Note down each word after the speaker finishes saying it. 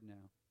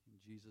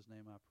Jesus'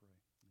 name I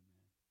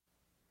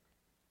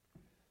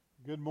pray.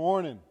 Good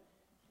morning.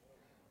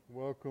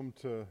 Welcome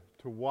to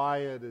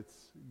Wyatt. It's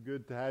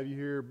good to have you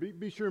here.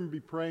 Be sure and be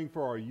praying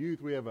for our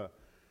youth. We have a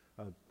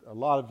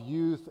lot of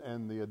youth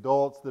and the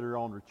adults that are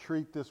on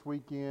retreat this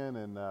weekend,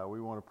 and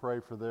we want to pray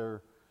for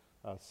their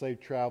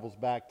safe travels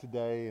back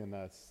today. And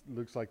it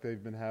looks like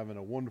they've been having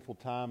a wonderful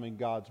time in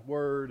God's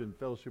Word and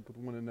fellowship with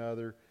one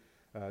another.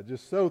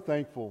 Just so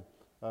thankful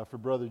for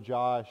Brother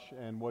Josh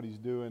and what he's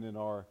doing in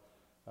our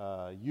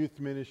youth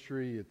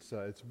ministry. It's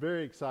a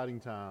very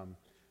exciting time.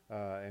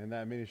 And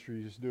that ministry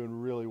is just doing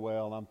really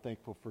well, and I'm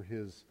thankful for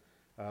his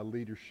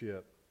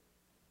leadership.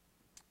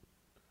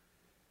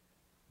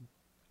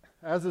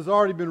 As has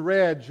already been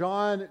read,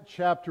 John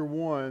chapter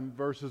 1,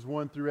 verses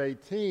 1 through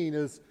 18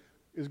 is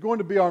going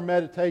to be our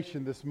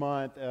meditation this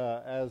month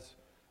as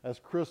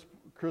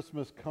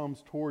Christmas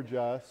comes towards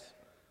us.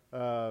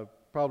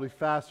 Probably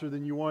faster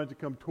than you want it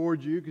to come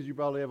towards you, because you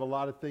probably have a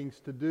lot of things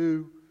to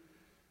do.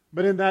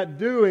 But in that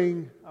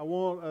doing, I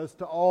want us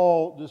to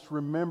all just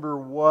remember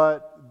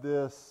what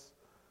this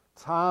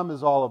time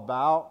is all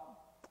about,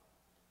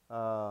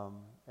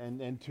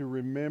 and to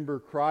remember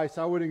Christ.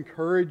 I would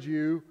encourage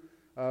you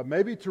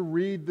maybe to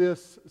read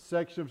this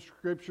section of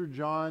Scripture,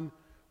 John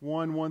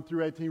 1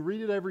 through 18.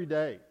 Read it every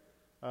day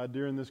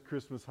during this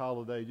Christmas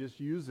holiday. Just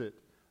use it.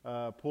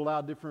 Pull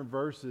out different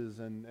verses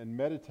and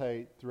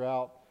meditate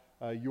throughout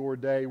your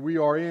day. We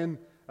are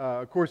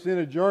of course, in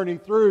a journey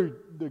through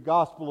the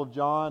Gospel of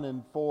John,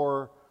 and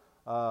for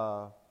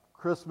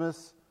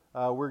Christmas,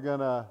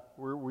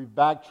 we've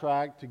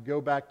backtracked to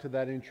go back to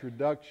that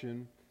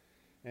introduction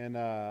and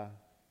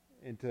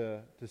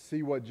to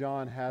see what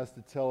John has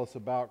to tell us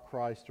about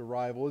Christ's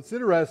arrival. It's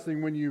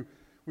interesting when you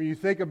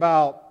think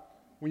about,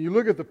 when you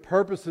look at the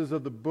purposes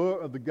of the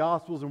book of the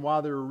Gospels and why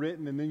they were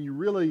written, and then you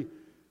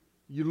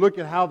look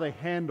at how they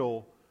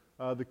handle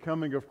the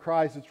coming of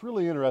Christ. It's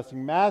really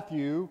interesting.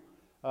 Matthew,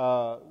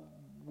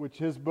 which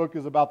his book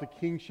is about the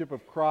kingship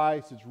of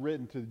Christ. It's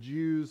written to the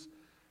Jews.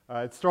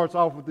 It starts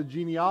off with the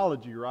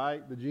genealogy,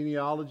 right? The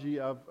genealogy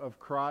of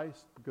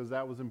Christ, because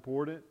that was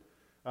important.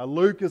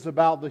 Luke is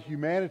about the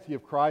humanity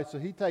of Christ, so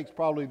he takes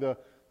probably the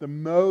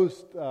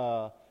most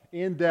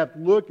in-depth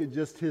look at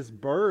just his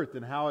birth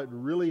and how it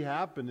really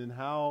happened and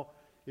how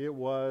it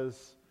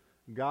was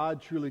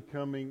God truly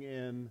coming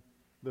in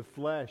the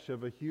flesh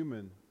of a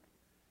human.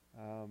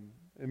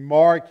 In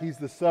Mark, he's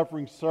the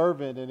suffering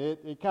servant, and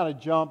it kind of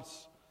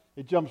jumps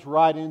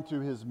right into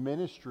his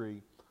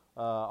ministry,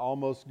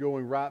 almost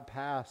going right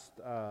past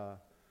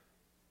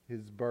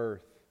his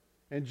birth.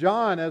 And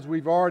John, as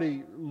we've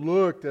already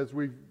looked, as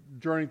we've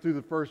journeyed through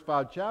the first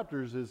 5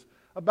 chapters, is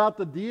about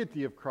the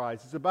deity of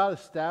Christ. It's about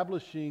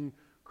establishing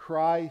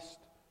Christ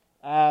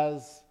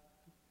as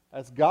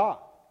God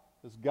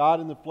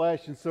in the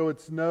flesh. And so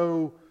it's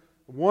no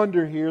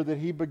wonder here that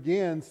he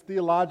begins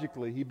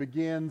theologically. He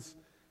begins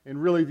in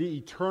really the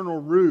eternal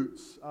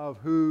roots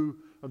of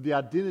the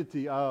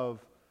identity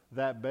of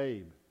that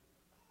babe.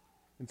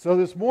 And so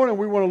this morning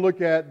we want to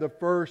look at the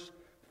first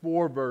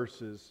 4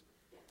 verses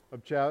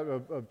of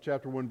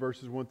chapter 1,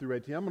 verses 1 through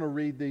 18. I'm going to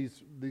read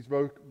these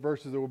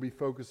verses that we'll be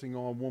focusing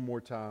on one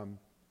more time.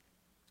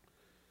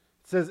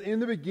 It says, "In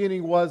the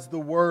beginning was the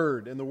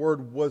Word, and the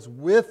Word was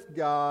with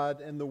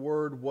God, and the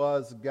Word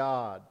was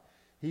God.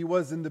 He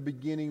was in the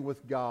beginning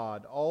with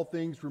God. All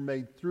things were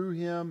made through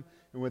Him,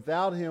 and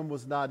without Him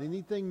was not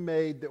anything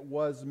made that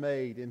was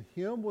made. In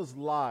Him was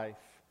life,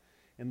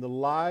 and the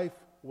life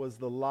was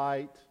the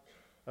light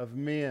of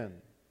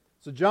men."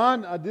 So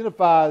John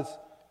identifies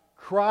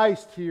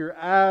Christ here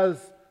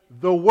as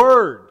the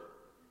Word.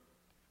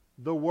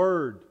 The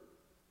Word.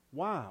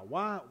 Why?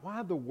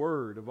 Why the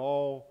Word of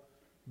all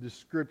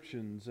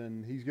descriptions?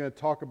 And he's going to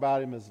talk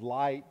about Him as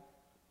light.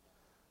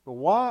 But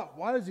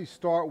why does he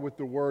start with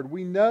the Word?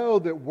 We know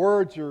that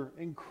words are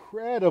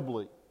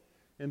incredibly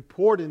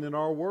important in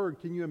our world.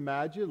 Can you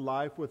imagine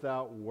life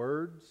without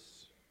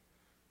words?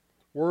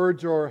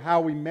 Words are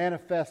how we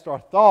manifest our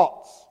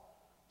thoughts.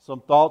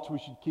 Some thoughts we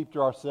should keep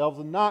to ourselves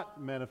and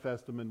not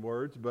manifest them in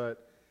words,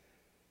 but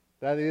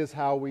that is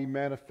how we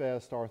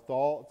manifest our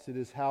thoughts. It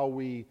is how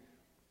we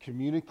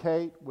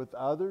communicate with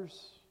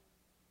others.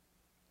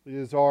 It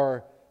is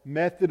our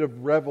method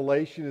of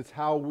revelation. It's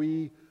how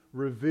we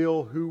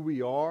reveal who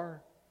we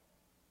are.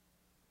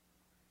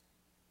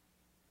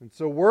 And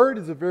so word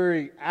is a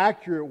very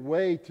accurate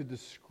way to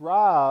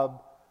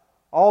describe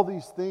all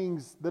these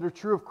things that are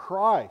true of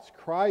Christ.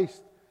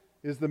 Christ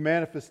is the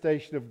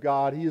manifestation of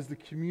God. He is the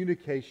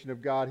communication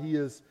of God. He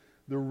is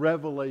the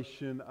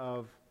revelation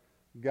of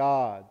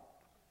God.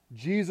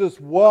 Jesus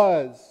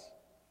was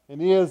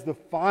and is the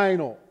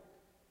final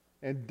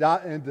and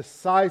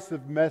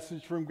decisive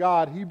message from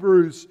God.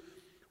 Hebrews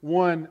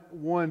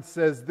 1:1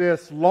 says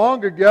this,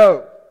 "Long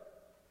ago,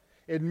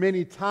 in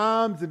many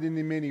times and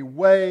in many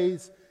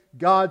ways,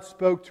 God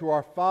spoke to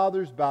our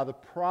fathers by the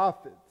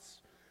prophets.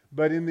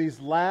 But in these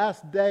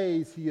last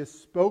days, He has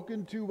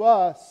spoken to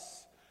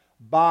us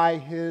by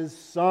His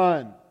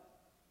Son."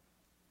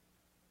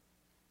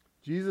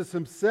 Jesus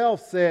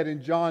Himself said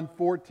in John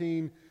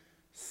 14,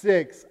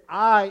 6,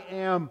 I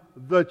am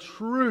the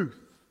truth.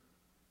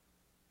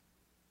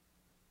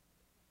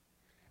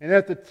 And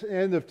at the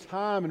end of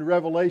time in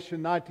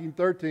Revelation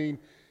 19:13,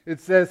 it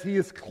says He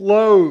is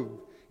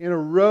clothed in a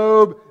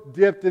robe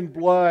dipped in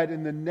blood,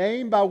 and the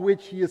name by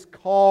which He is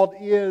called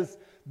is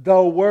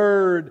the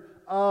Word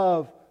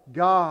of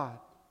God.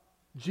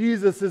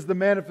 Jesus is the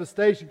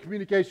manifestation,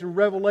 communication,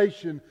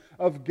 revelation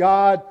of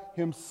God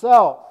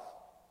Himself.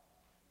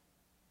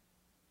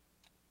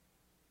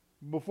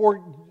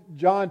 Before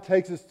John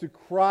takes us to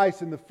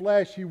Christ in the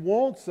flesh, he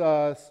wants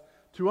us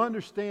to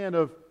understand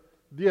of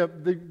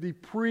the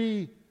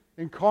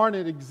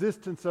pre-incarnate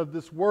existence of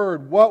this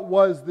Word. What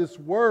was this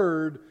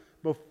Word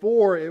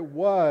before it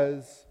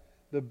was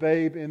the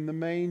babe in the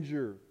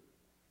manger?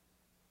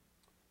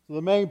 So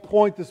the main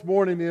point this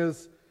morning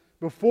is,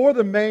 before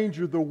the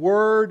manger, the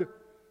Word,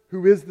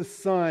 who is the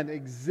Son,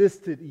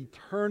 existed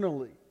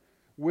eternally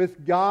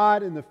with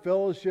God in the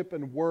fellowship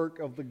and work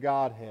of the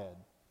Godhead.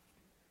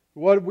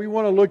 What we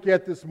want to look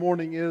at this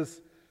morning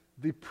is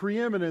the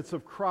preeminence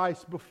of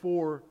Christ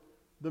before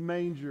the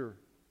manger.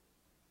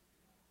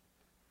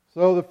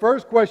 So the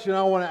first question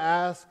I want to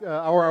ask,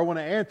 or I want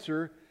to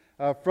answer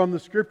from the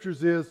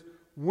Scriptures is,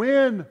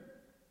 when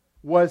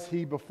was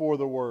He before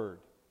the Word?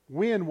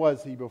 When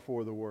was He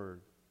before the Word?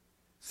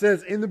 It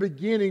says, in the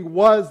beginning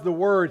was the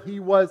Word.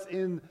 He was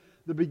in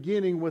the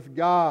beginning with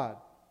God.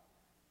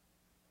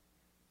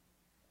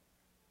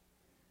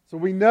 So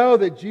we know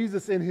that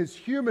Jesus in His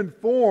human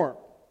form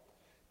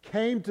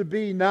came to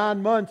be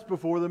 9 months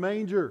before the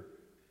manger,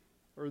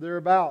 or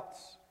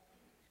thereabouts.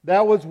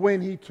 That was when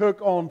He took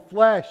on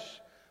flesh.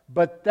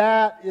 But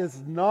that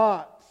is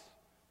not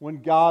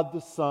when God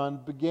the Son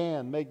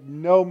began. Make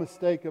no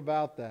mistake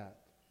about that.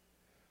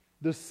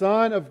 The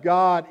Son of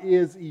God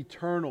is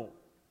eternal.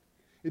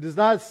 It does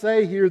not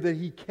say here that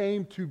He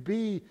came to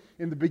be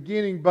in the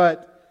beginning,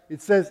 but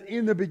it says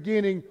in the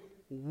beginning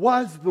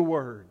was the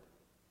Word.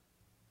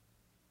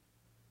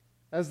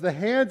 As the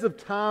hands of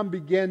time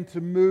began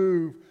to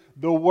move,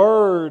 the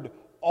Word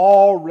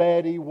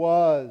already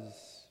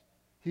was.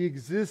 He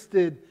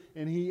existed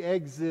and He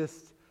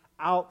exists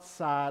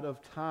outside of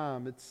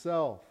time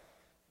itself.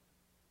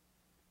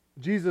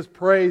 Jesus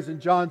prays in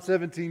John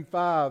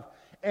 17:5,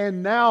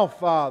 and now,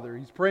 Father,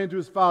 He's praying to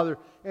His Father,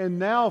 and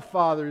now,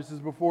 Father, this is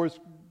before His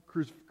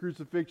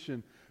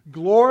crucifixion,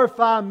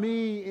 glorify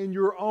me in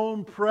your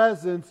own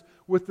presence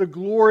with the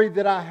glory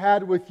that I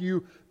had with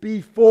you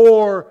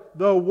before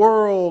the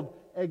world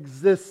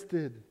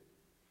existed.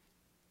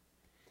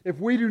 If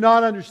we do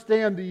not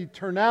understand the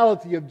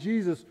eternality of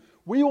Jesus,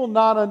 we will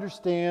not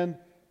understand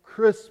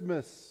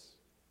Christmas.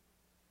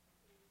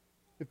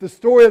 If the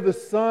story of the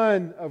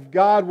Son of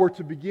God were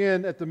to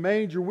begin at the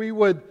manger, we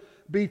would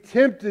be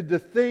tempted to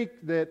think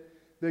that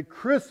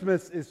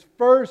Christmas is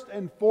first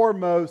and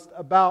foremost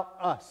about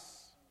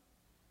us.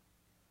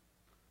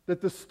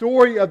 That the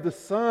story of the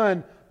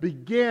Son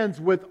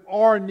begins with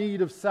our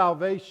need of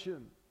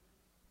salvation.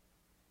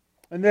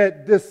 And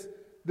that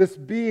this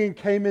being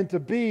came into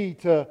being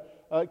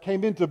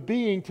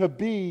to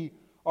be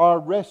our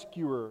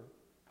rescuer.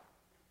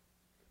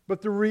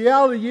 But the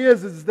reality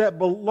is that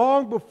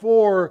long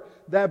before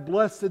that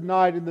blessed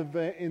night in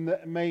the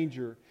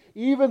manger,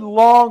 even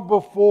long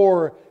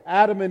before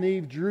Adam and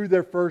Eve drew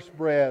their first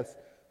breaths,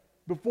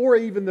 before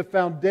even the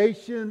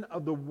foundation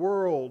of the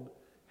world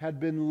had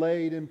been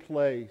laid in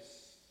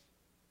place,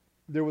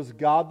 there was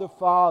God the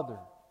Father,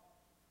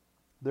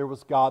 there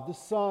was God the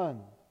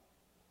Son,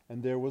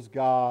 and there was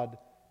God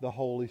the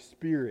Holy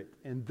Spirit.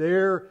 And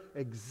their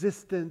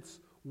existence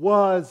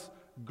was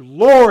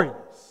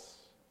glorious.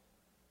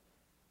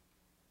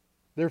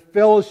 Their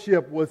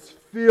fellowship was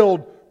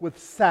filled with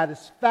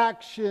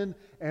satisfaction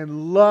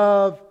and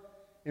love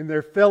in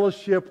their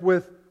fellowship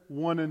with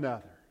one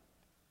another.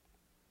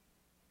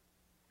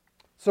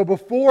 So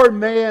before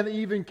man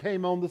even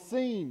came on the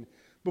scene,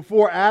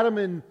 before Adam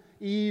and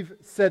Eve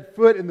set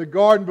foot in the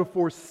garden,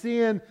 before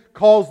sin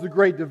caused the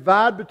great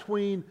divide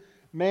between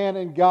man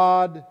and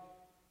God,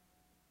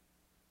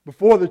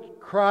 before the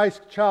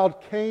Christ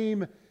child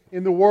came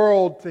in the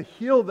world to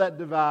heal that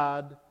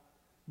divide,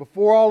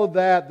 before all of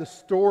that, the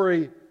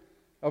story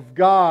of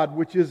God,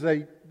 which is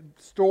a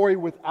story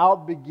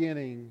without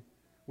beginning,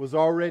 was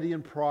already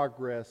in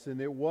progress. And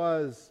it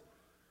was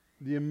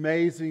the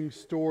amazing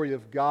story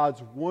of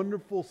God's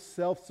wonderful,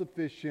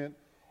 self-sufficient,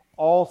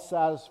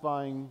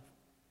 all-satisfying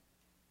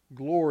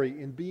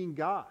glory in being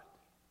God.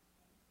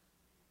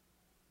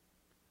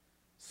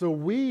 So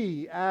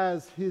we,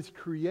 as His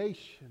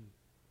creation,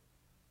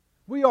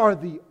 we are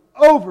the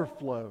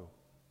overflow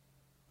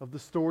of the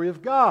story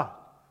of God.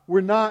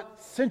 We're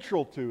not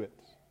central to it.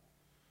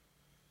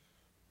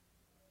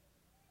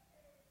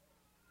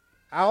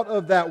 Out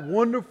of that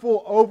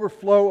wonderful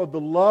overflow of the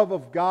love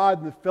of God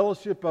and the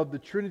fellowship of the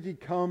Trinity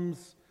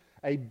comes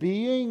a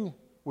being,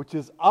 which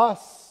is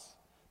us,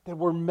 that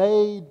were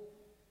made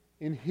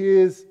in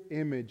His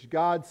image.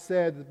 God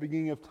said at the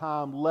beginning of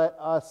time, let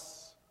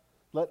us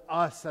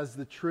as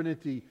the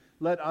Trinity,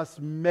 let us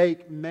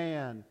make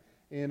man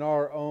in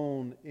our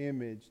own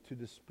image to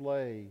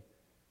display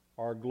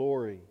our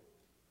glory.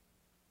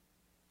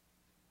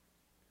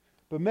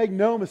 But make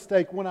no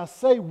mistake, when I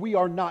say we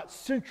are not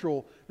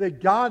central, that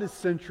God is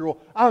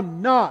central,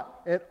 I'm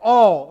not at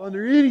all,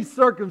 under any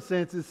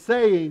circumstances,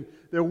 saying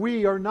that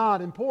we are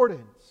not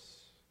important.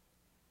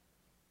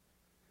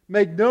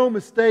 Make no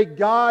mistake,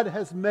 God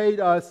has made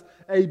us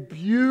a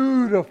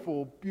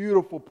beautiful,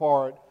 beautiful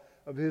part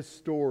of His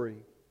story.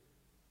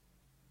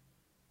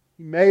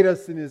 He made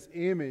us in His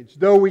image.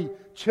 Though we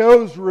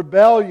chose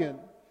rebellion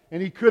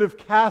and He could have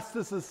cast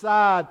us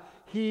aside,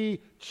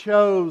 He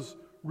chose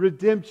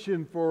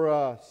redemption for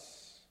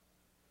us.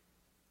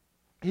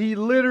 He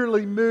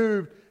literally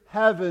moved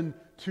heaven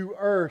to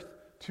earth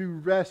to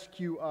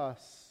rescue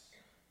us.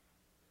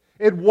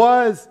 It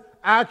was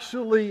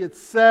actually, it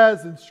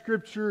says in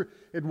Scripture,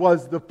 it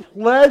was the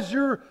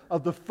pleasure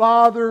of the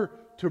Father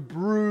to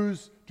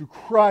bruise, to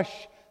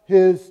crush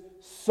His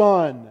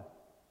Son.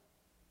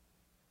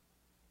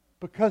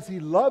 Because He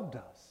loved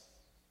us.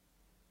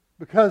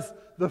 Because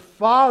the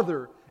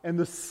Father and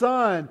the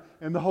Son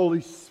and the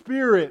Holy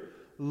Spirit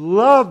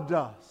loved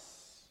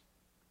us.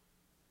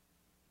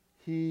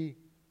 He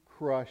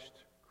crushed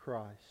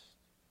Christ.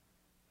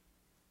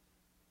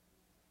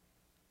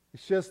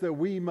 It's just that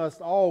we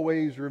must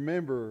always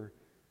remember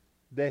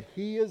that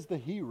He is the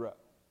hero.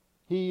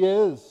 He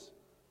is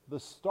the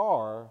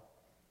star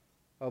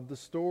of the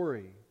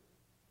story.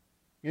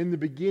 In the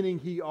beginning,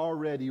 He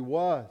already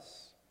was.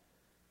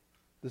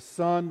 The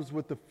Son was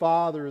with the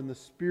Father and the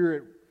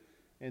Spirit,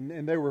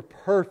 and they were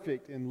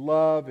perfect in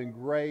love and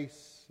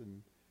grace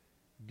and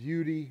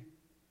beauty.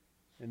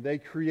 And they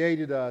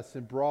created us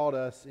and brought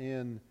us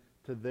into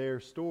their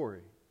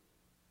story.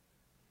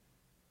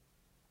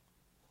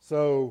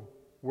 So,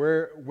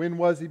 when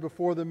was He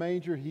before the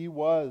manger? He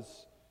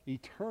was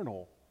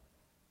eternal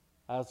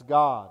as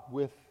God,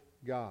 with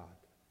God.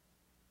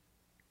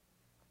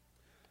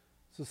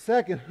 So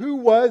second, who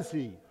was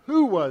He?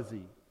 Who was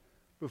He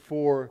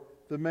before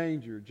the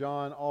manger?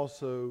 John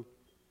also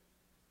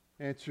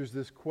answers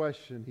this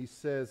question. He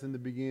says, in the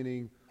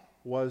beginning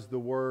was the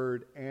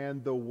Word,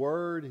 and the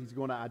Word, he's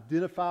going to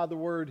identify the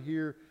Word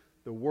here.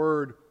 The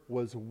Word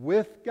was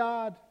with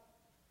God,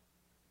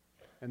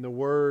 and the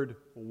Word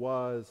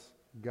was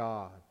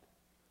God.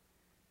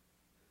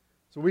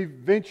 So we've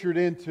ventured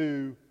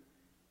into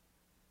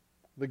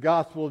the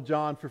Gospel of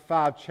John for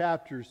 5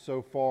 chapters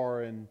so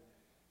far, and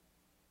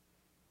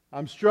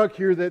I'm struck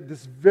here that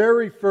this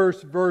very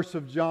first verse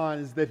of John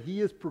is that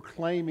he is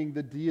proclaiming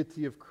the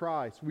deity of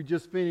Christ. We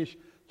just finished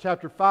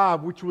chapter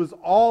 5, which was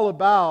all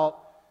about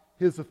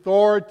His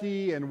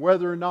authority and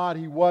whether or not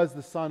He was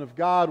the Son of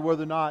God,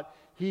 whether or not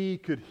He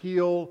could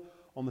heal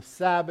on the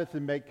Sabbath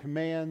and make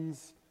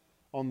commands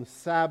on the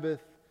Sabbath.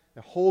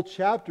 The whole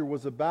chapter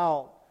was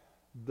about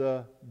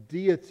the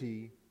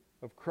deity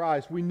of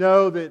Christ. We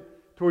know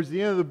that towards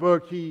the end of the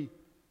book, he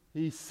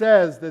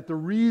says that the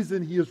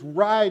reason he is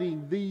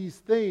writing these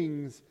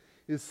things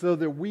is so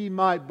that we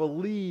might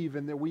believe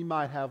and that we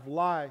might have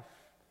life.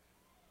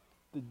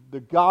 The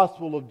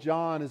Gospel of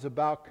John is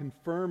about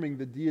confirming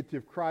the deity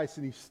of Christ,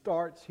 and he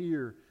starts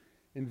here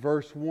in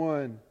verse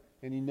 1,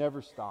 and he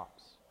never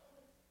stops.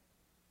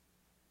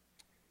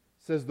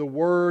 It says, the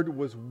Word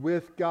was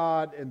with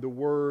God, and the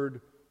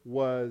Word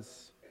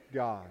was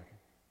God.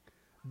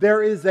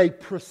 There is a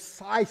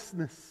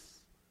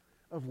preciseness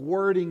of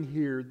wording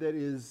here that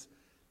is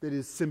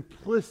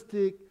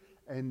simplistic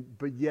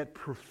but yet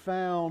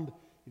profound.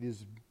 It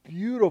is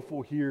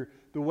beautiful here,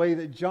 the way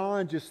that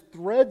John just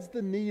threads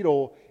the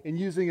needle in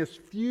using as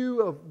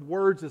few of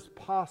words as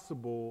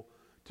possible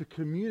to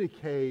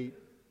communicate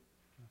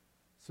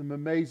some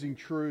amazing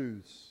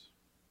truths.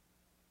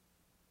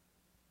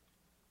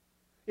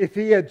 If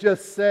he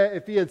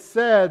had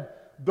said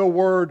the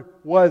Word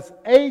was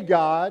a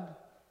God,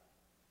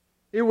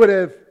 it would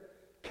have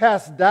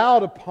cast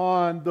doubt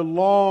upon the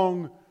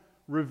long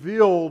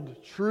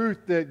revealed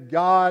truth that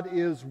God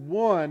is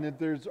one, that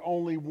there's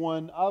only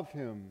one of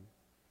Him.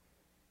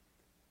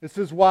 This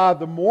is why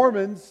the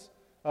Mormons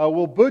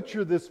will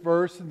butcher this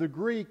verse in the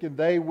Greek, and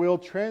they will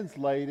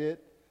translate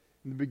it.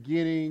 In the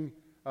beginning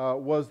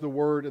was the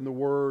Word, and the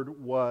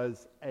Word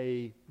was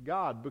a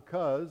God,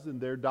 because in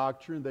their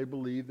doctrine they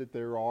believe that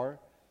there are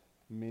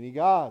many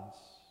gods,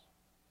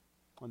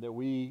 and that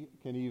we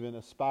can even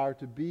aspire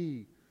to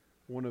be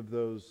one of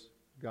those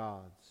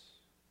gods.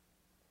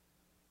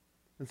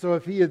 And so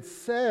if he had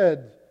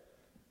said,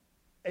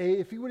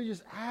 if he would have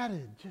just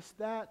added just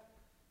that,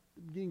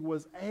 the beginning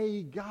was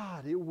a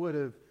God, it would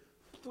have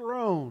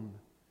thrown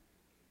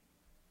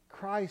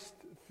Christ,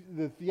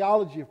 the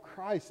theology of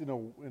Christ, in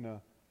a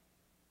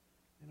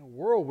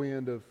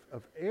whirlwind of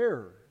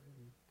error.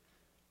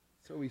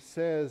 So he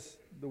says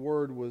the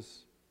Word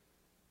was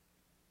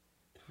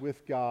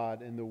with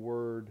God, and the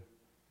Word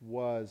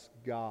was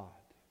God.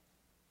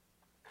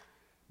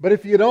 But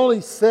if he had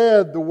only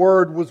said the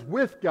Word was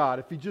with God,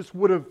 if he just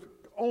would have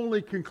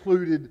only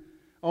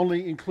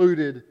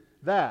included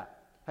that,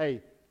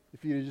 hey,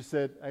 if he had just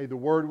said, hey, the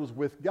Word was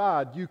with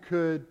God, you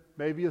could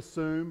maybe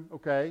assume,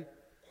 okay,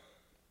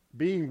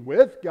 being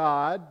with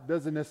God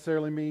doesn't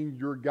necessarily mean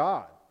you're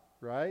God,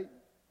 right?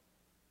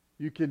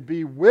 You can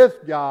be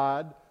with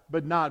God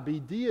but not be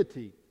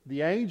deity.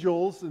 The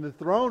angels in the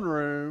throne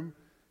room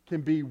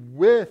can be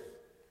with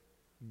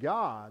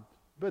God,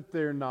 but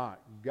they're not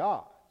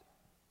God.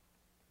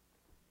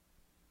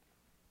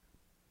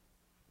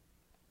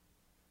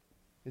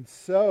 And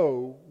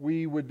so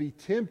we would be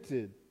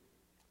tempted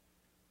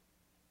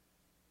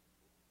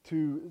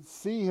to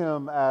see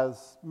Him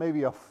as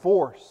maybe a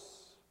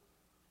force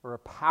or a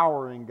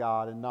power in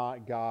God and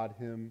not God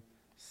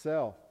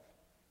Himself.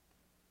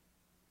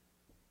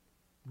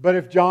 But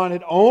if John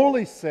had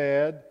only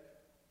said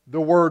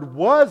the Word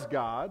was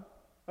God,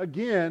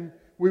 again,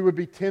 we would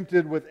be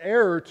tempted with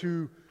error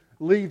to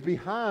leave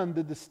behind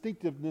the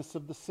distinctiveness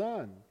of the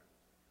Son.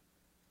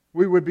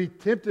 We would be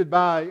tempted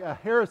by a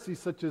heresy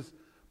such as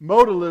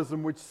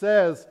modalism, which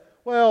says,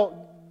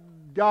 well,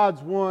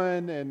 God's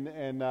one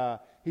and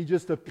He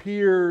just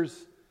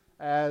appears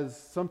as,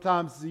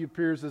 sometimes He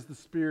appears as the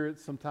Spirit,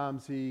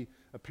 sometimes He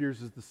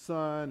appears as the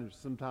Son, or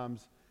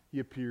sometimes He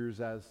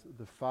appears as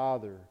the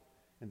Father.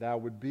 And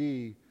that would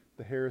be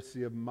the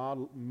heresy of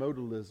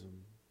modalism.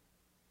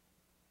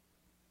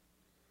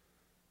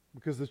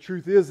 Because the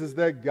truth is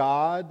that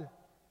God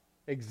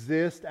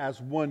exists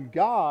as one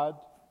God,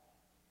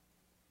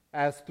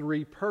 as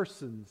three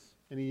persons,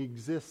 and He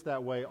exists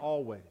that way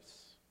always.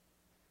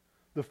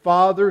 The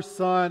Father,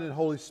 Son, and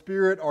Holy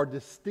Spirit are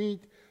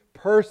distinct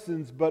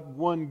persons, but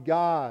one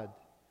God.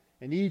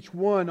 And each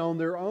one on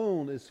their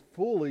own is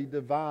fully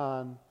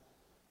divine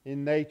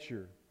in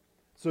nature.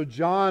 So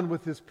John,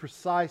 with his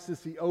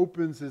preciseness, he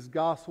opens his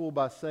gospel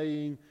by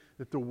saying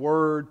that the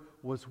Word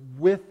was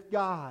with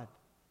God.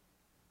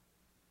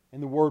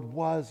 And the Word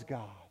was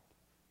God.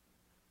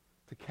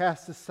 To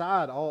cast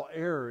aside all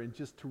error and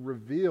just to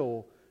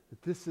reveal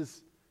that this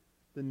is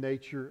the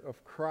nature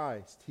of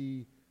Christ.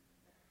 He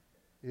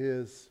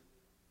is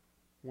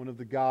one of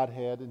the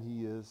Godhead and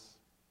He is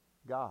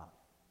God.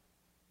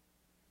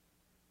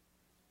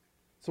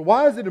 So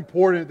why is it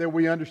important that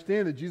we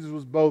understand that Jesus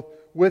was both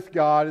with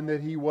God and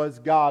that He was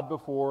God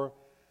before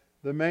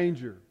the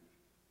manger?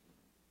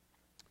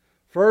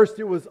 First,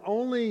 it was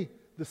only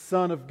the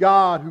Son of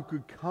God who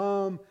could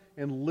come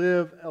and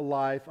live a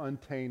life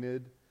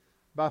untainted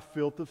by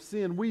filth of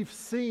sin. We've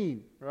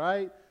seen,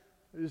 right?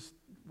 Just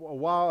a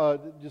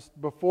while, just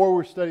before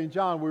we're studying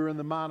John, we were in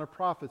the Minor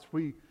Prophets.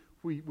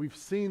 We've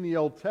seen the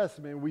Old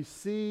Testament. We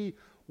see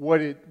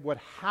what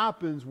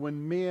happens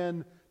when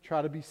men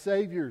try to be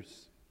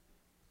saviors.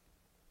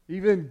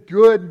 Even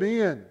good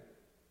men,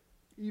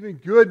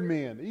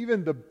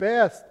 even the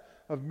best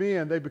of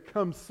men, they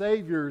become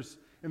saviors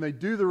and they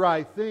do the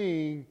right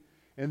thing,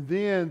 and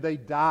then they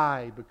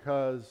die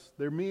because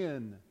they're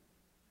men.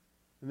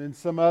 And then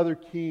some other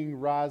king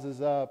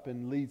rises up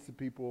and leads the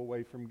people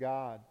away from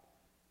God.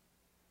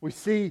 We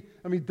see,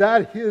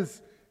 that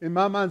is, in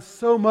my mind,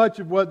 so much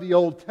of what the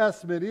Old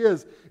Testament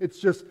is. It's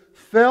just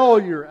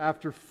failure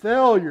after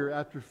failure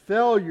after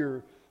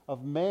failure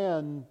of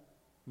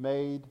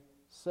man-made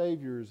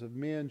saviors, of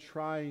men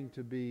trying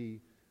to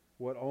be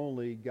what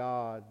only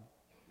God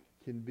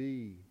can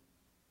be.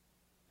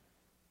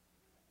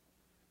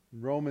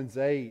 In Romans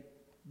 8,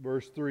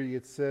 verse 3,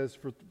 it says,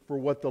 For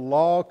what the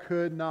law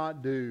could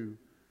not do,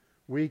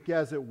 weak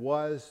as it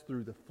was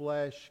through the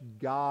flesh,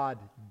 God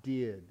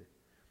did,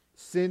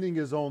 sending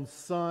His own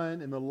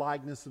Son in the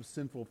likeness of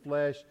sinful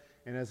flesh,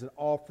 and as an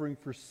offering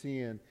for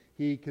sin,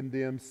 He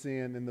condemned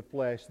sin in the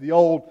flesh. The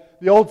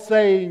old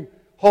saying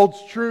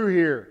holds true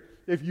here.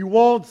 If you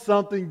want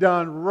something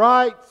done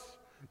right,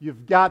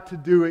 you've got to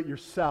do it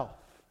yourself.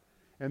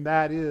 And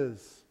that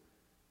is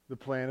the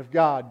plan of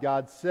God.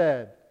 God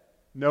said,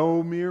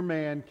 no mere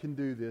man can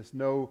do this.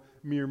 No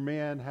mere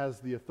man has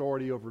the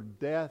authority over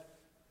death.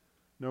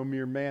 No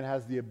mere man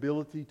has the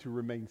ability to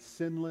remain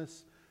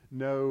sinless.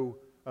 No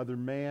other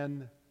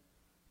man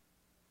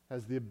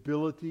has the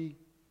ability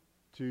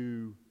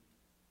to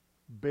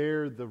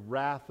bear the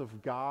wrath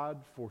of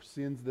God for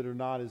sins that are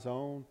not his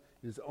own.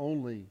 It is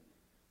only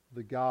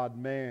the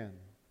God-man.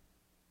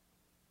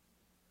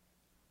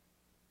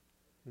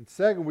 And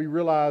second, we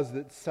realize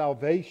that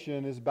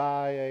salvation is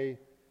by a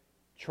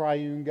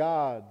triune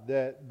God,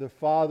 that the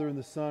Father and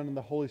the Son and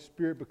the Holy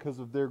Spirit, because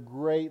of their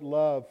great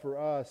love for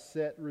us,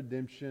 set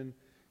redemption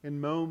in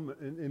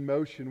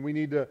motion. We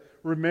need to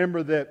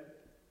remember that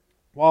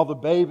while the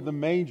babe in the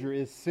manger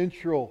is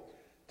central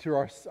to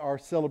our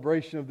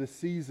celebration of this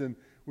season,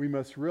 we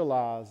must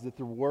realize that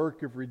the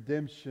work of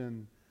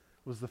redemption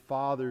was the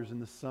Father's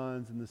and the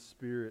Son's and the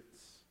Spirit's.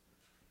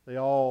 They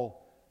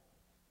all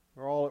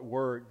are all at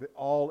work,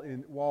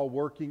 while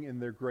working in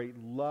their great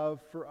love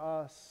for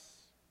us.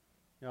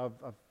 You know,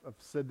 I've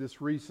said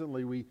this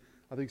recently.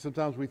 I think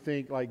sometimes we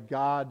think like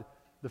God,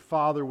 the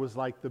Father, was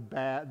like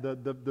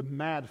the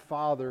mad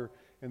father,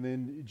 and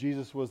then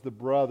Jesus was the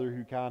brother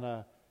who kind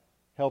of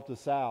helped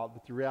us out.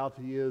 But the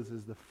reality is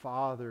the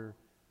Father,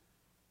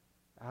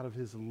 out of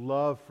His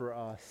love for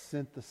us,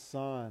 sent the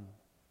Son.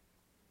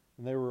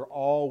 And they were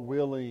all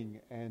willing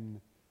and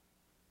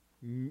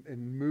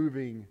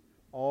moving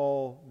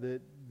they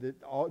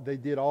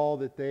did all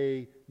that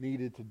they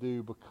needed to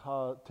do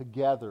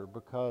together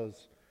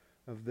because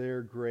of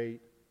their great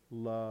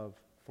love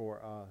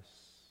for us.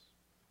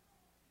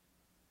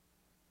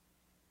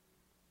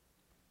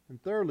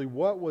 And thirdly,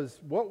 what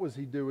was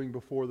He doing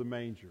before the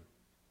manger?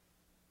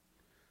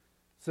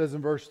 It says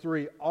in verse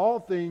 3, all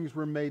things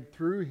were made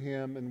through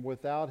Him, and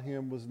without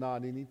Him was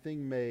not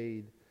anything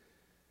made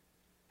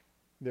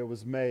that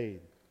was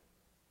made.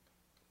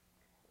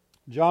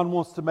 John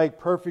wants to make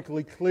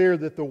perfectly clear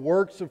that the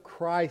works of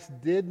Christ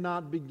did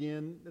not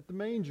begin at the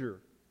manger.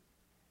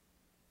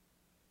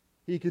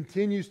 He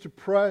continues to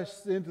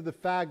press into the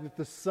fact that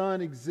the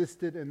Son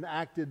existed and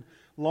acted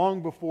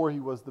long before He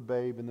was the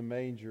babe in the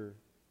manger.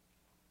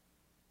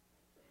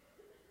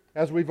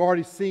 As we've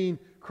already seen,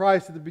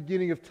 Christ at the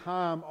beginning of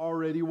time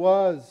already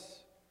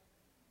was.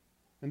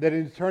 And that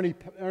in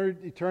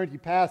eternity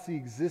past He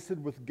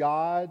existed with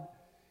God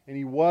and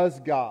He was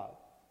God.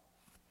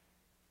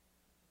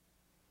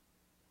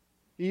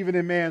 Even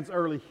in man's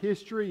early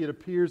history, it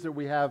appears that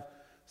we have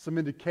some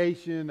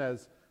indication,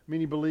 as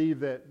many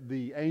believe, that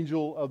the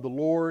angel of the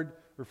Lord,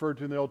 referred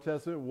to in the Old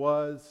Testament,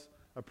 was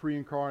a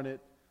pre-incarnate,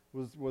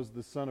 was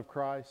the Son of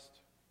Christ.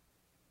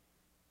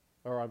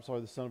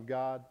 The Son of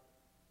God.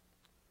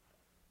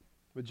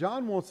 But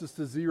John wants us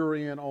to zero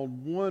in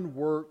on one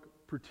work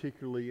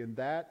particularly, and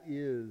that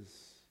is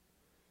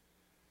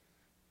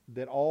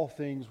that all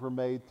things were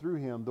made through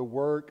Him, the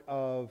work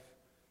of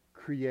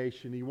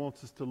creation. He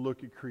wants us to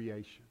look at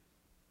creation.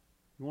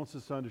 He wants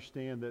us to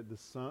understand that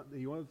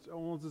He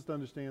wants us to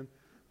understand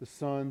the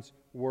Son's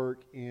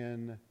work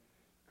in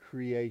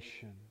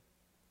creation.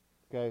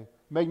 Okay?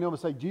 Make no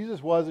mistake,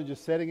 Jesus wasn't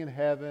just sitting in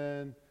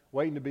heaven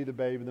waiting to be the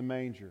babe in the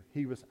manger.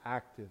 He was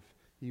active.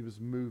 He was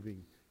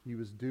moving. He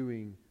was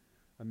doing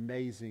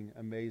amazing,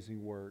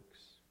 amazing works.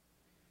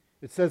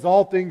 It says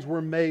all things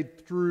were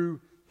made through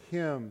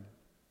Him.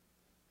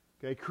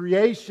 Okay?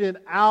 Creation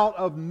out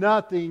of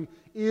nothing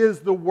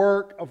is the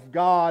work of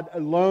God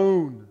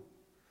alone.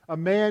 A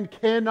man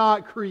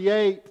cannot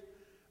create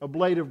a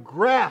blade of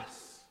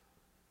grass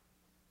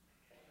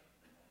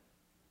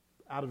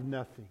out of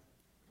nothing.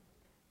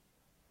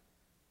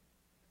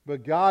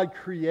 But God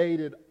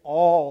created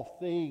all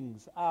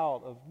things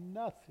out of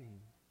nothing.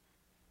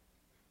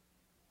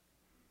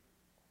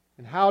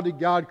 And how did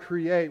God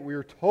create? We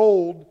are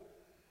told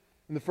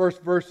in the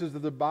first verses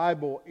of the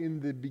Bible, in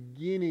the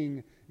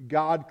beginning,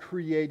 God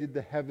created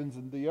the heavens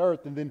and the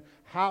earth. And then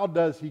how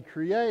does He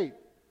create?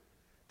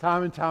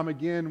 Time and time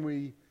again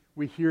we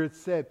hear it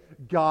said,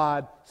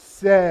 God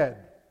said.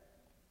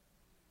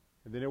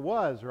 And then it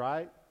was,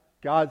 right?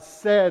 God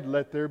said,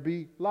 let there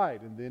be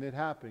light. And then it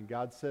happened.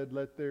 God said,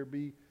 let there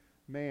be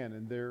man.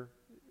 And there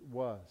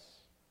was.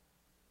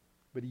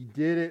 But He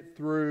did it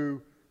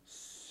through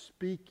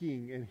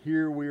speaking. And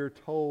here we are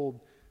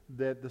told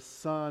that the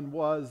Son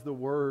was the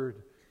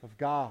Word of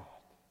God.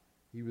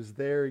 He was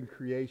there in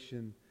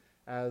creation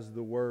as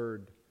the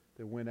Word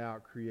that went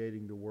out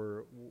creating the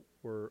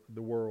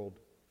world.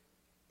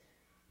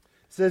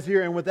 It says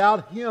here, and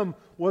without Him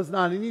was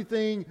not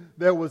anything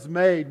that was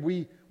made.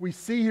 We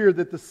see here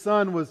that the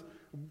Son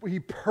He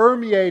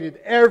permeated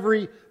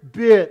every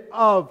bit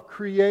of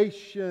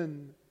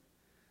creation.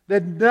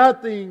 That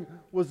nothing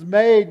was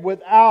made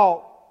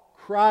without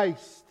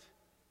Christ.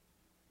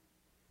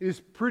 It is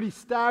pretty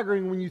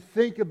staggering when you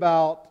think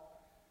about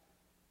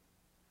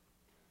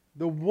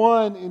the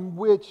one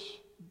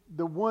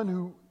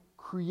who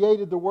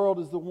created the world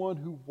is the one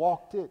who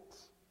walked it.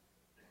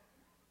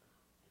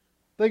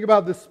 Think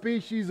about the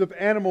species of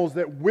animals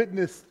that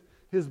witnessed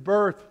His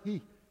birth.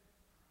 He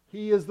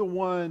is the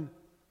one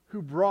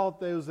who brought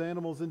those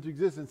animals into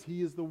existence.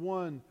 He is the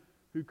one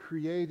who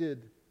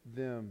created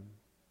them.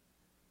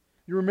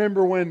 You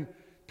remember when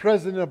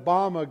President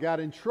Obama got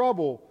in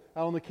trouble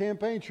out on the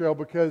campaign trail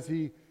because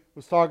he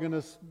was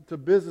talking to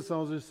business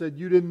owners and said,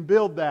 "You didn't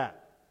build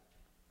that.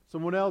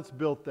 Someone else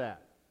built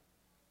that."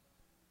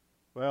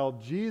 Well,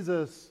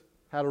 Jesus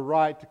had a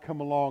right to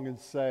come along and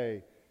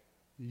say,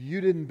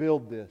 "You didn't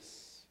build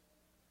this.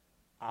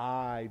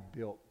 I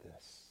built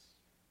this."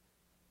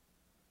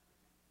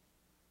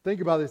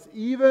 Think about this.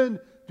 Even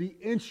the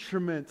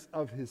instruments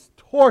of His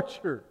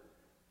torture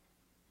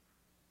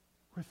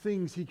were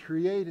things He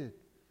created.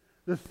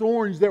 The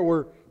thorns that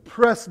were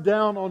pressed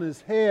down on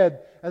His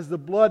head as the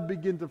blood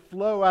began to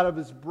flow out of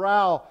His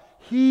brow,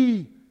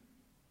 He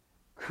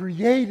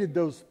created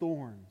those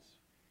thorns.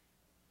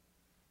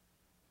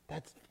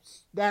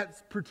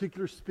 That's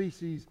particular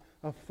species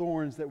of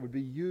thorns that would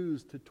be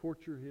used to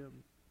torture Him.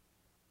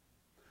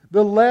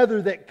 The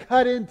leather that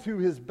cut into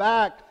His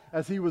back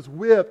as He was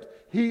whipped,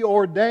 He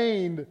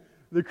ordained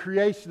the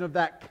creation of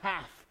that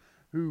calf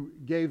who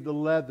gave the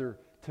leather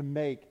to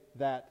make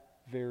that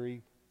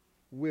very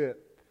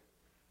whip.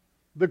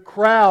 The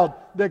crowd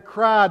that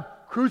cried,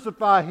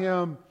 "Crucify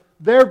Him,"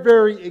 their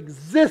very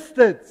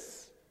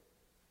existence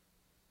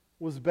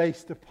was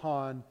based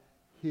upon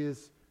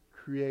His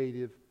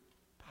creative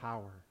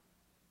power.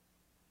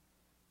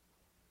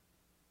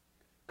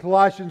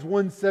 Colossians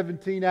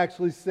 1:17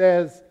 actually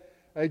says,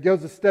 it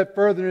goes a step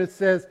further and it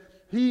says,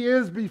 He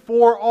is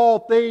before all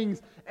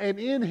things, and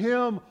in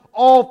Him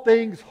all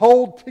things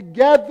hold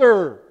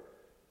together.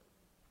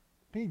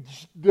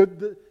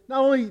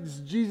 Not only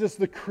is Jesus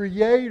the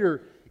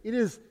Creator, It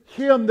is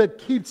Him that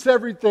keeps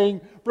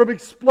everything from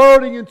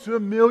exploding into a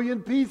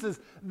million pieces.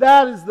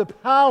 That is the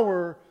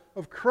power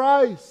of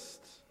Christ.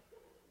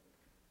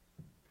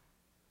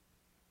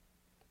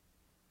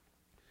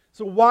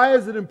 So why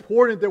is it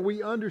important that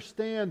we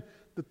understand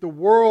that the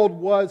world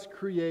was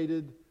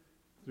created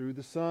through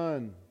the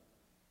Son?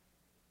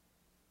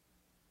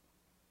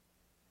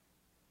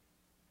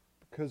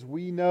 Because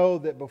we know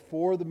that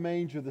before the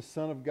manger, the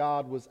Son of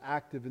God was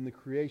active in the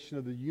creation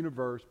of the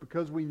universe.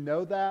 Because we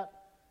know that,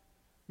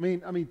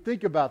 I mean,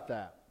 think about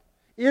that.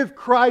 If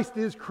Christ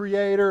is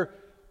Creator,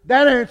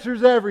 that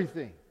answers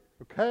everything.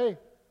 Okay?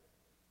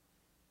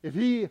 If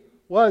He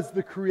was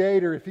the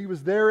Creator, if He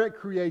was there at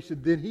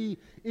creation, then He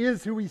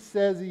is who He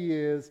says He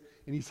is,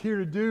 and He's here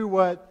to do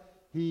what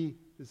He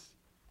has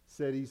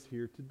said He's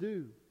here to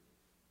do.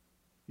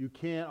 You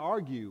can't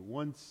argue.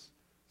 Once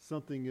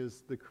something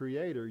is the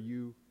Creator,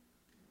 you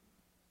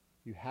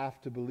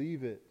have to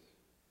believe it.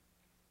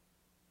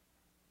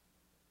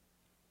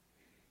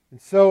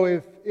 And so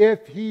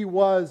if He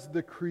was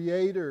the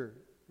Creator,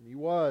 and He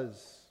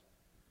was,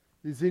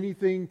 is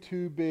anything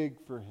too big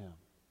for Him?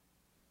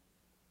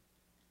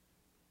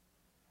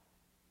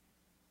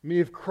 I mean,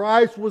 if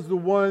Christ was the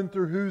one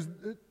through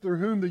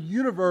whom the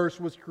universe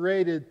was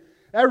created,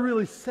 that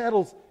really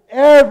settles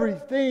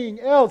everything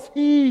else.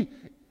 He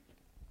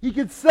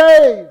could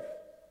save.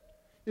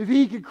 If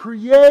He could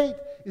create,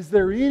 is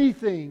there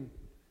anything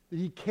that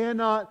He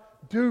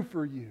cannot do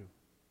for you?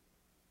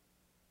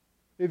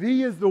 If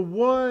He is the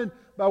one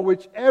by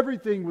which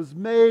everything was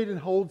made and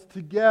holds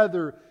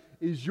together,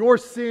 is your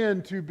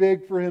sin too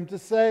big for Him to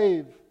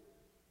save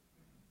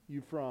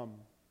you from?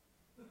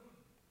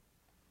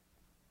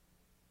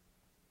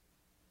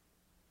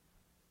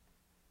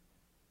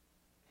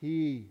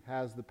 He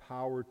has the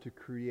power to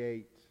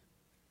create.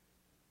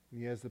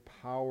 He has the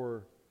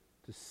power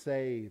to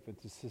save and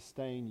to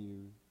sustain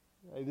you.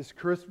 Hey, this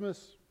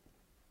Christmas,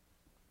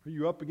 are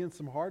you up against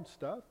some hard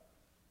stuff?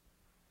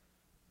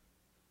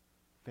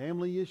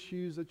 Family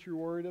issues that you're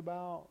worried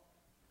about?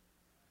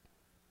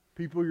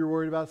 People you're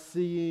worried about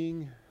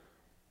seeing?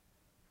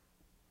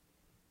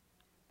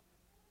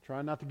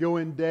 Trying not to go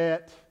in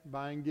debt,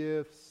 buying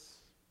gifts?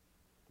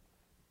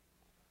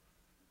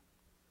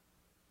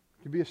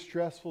 It can be a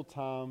stressful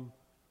time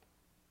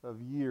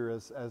of year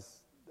as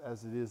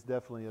it is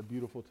definitely a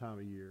beautiful time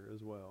of year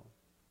as well.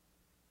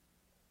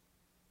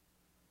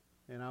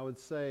 And I would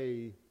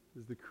say,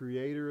 as the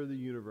Creator of the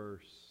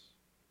universe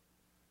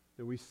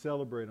that we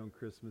celebrate on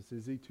Christmas,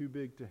 is He too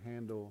big to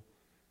handle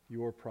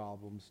your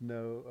problems?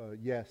 No.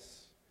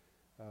 Yes.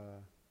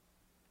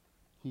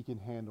 He can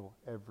handle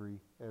everything.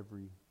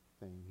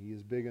 He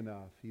is big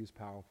enough. He is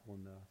powerful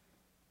enough.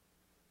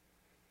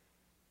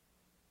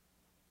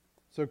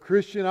 So,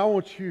 Christian, I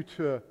want you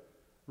to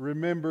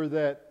remember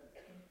that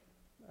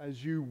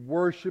as you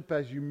worship,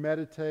 as you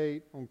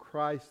meditate on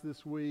Christ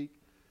this week,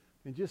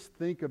 and just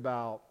think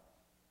about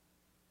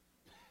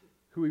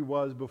who He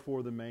was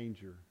before the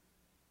manger.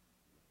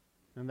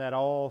 And that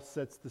all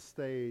sets the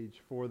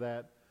stage for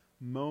that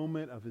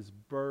moment of His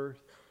birth.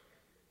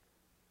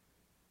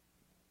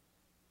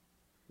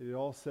 It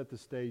all set the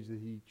stage that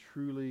He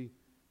truly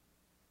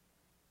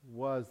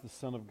was the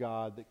Son of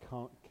God that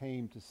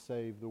came to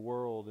save the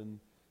world. And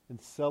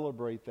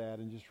celebrate that,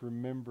 and just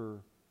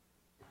remember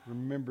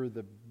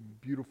the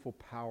beautiful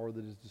power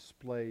that is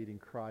displayed in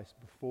Christ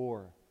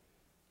before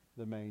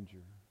the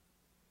manger.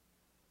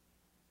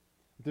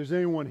 If there's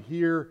anyone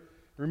here,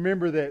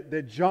 remember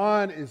that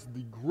John is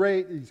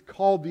he's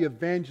called the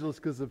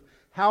evangelist because of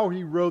how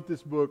he wrote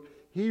this book.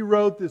 He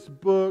wrote this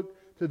book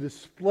to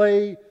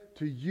display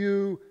to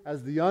you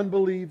as the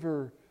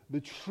unbeliever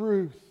the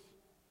truth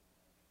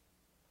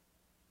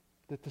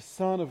that the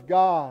Son of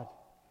God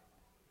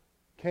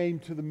came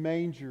to the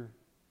manger.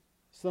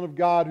 Son of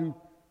God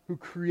who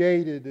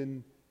created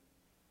and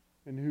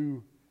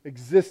who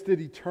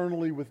existed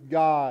eternally with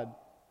God.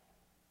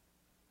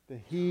 That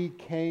He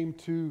came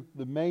to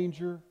the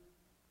manger.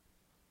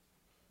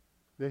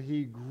 That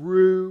He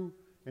grew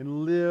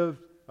and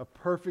lived a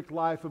perfect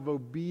life of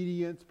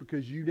obedience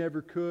because you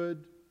never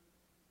could.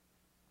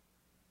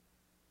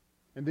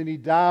 And then He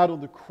died on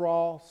the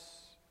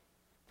cross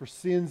for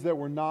sins that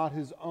were not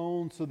His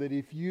own, so that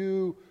if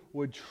you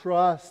would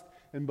trust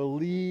and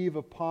believe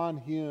upon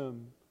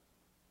Him,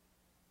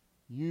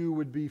 you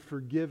would be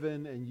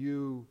forgiven and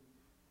you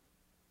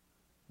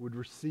would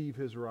receive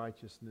His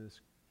righteousness.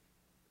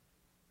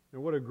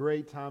 And what a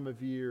great time of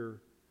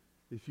year,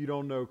 if you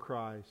don't know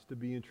Christ, to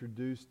be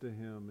introduced to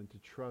Him and to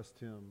trust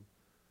Him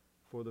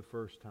for the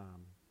first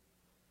time.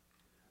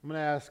 I'm going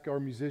to ask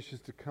our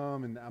musicians to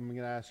come, and I'm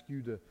going to ask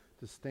you to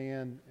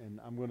stand, and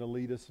I'm going to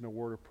lead us in a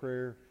word of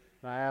prayer.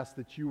 And I ask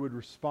that you would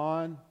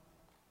respond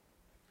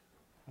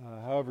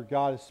however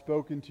God has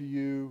spoken to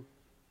you,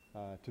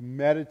 to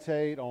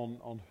meditate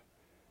on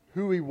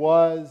who He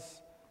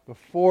was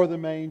before the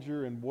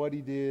manger and what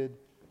He did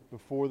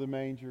before the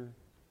manger.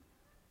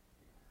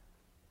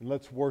 And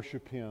let's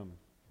worship Him.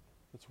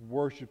 Let's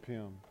worship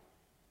Him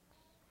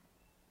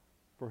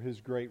for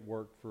His great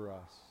work for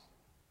us.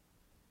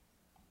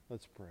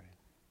 Let's pray.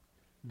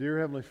 Dear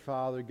Heavenly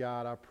Father,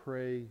 God, I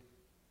pray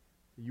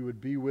you would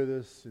be with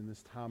us in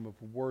this time of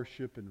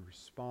worship and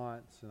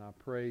response. And I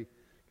pray,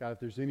 God, if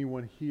there's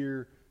anyone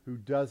here who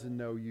doesn't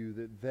know you,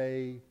 that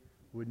they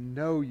would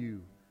know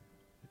you,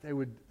 that they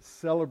would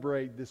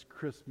celebrate this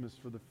Christmas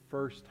for the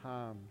first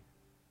time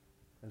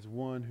as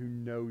one who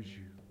knows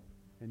you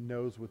and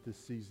knows what this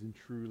season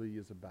truly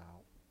is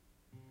about.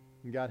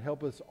 And God,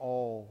 help us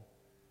all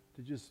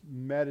to just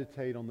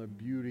meditate on the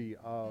beauty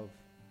of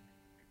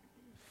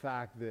the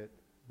fact that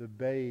the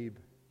babe,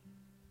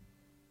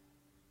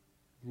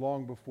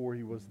 long before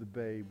he was the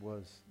babe,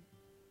 was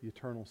the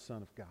eternal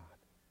Son of God.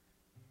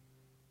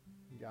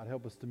 God,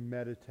 help us to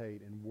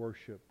meditate and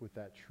worship with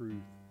that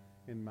truth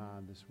in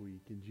mind this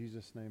week. In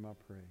Jesus' name I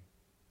pray.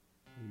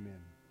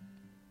 Amen.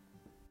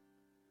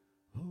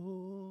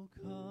 Oh,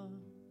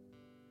 come,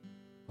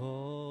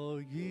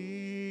 all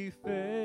ye faithful.